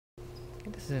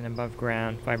This is an above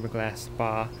ground fiberglass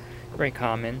spa, very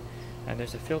common.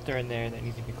 There's a filter in there that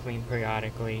needs to be cleaned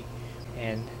periodically,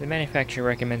 and the manufacturer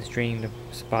recommends draining the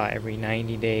spa every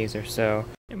 90 days or so.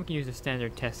 And we can use a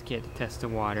standard test kit to test the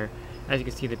water. As you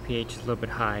can see, the pH is a little bit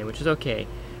high, which is okay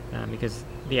because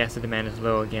the acid demand is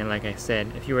low again, like I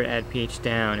said. If you were to add pH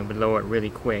down, it would lower it really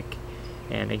quick.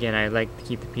 And again, I like to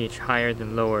keep the pH higher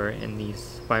than lower in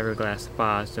these fiberglass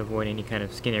spas to avoid any kind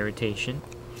of skin irritation.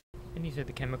 And these are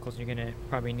the chemicals you're going to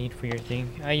probably need for your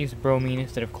thing. I use bromine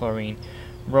instead of chlorine.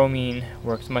 Bromine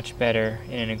works much better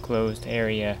in an enclosed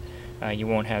area. You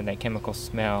won't have that chemical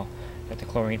smell that the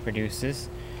chlorine produces.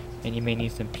 And you may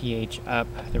need some pH up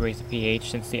to raise the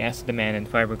pH. Since the acid demand in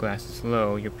fiberglass is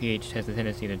low, your pH has a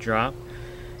tendency to drop.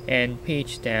 And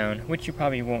pH down, which you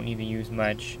probably won't need to use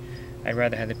much. I'd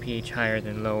rather have the pH higher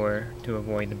than lower to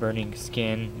avoid the burning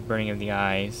skin, burning of the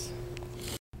eyes.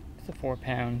 It's a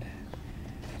 4-pound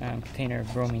container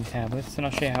of bromine tablets, and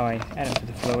I'll show you how I add them to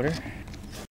the floater.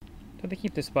 So they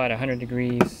keep the spot at 100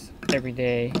 degrees every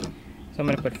day. So I'm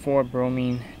going to put 4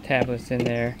 bromine tablets in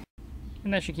there.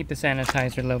 And that should keep the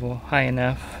sanitizer level high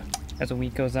enough as the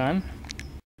week goes on.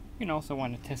 You can also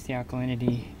want to test the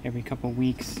alkalinity every couple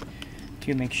weeks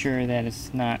to make sure that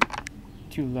it's not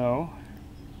too low.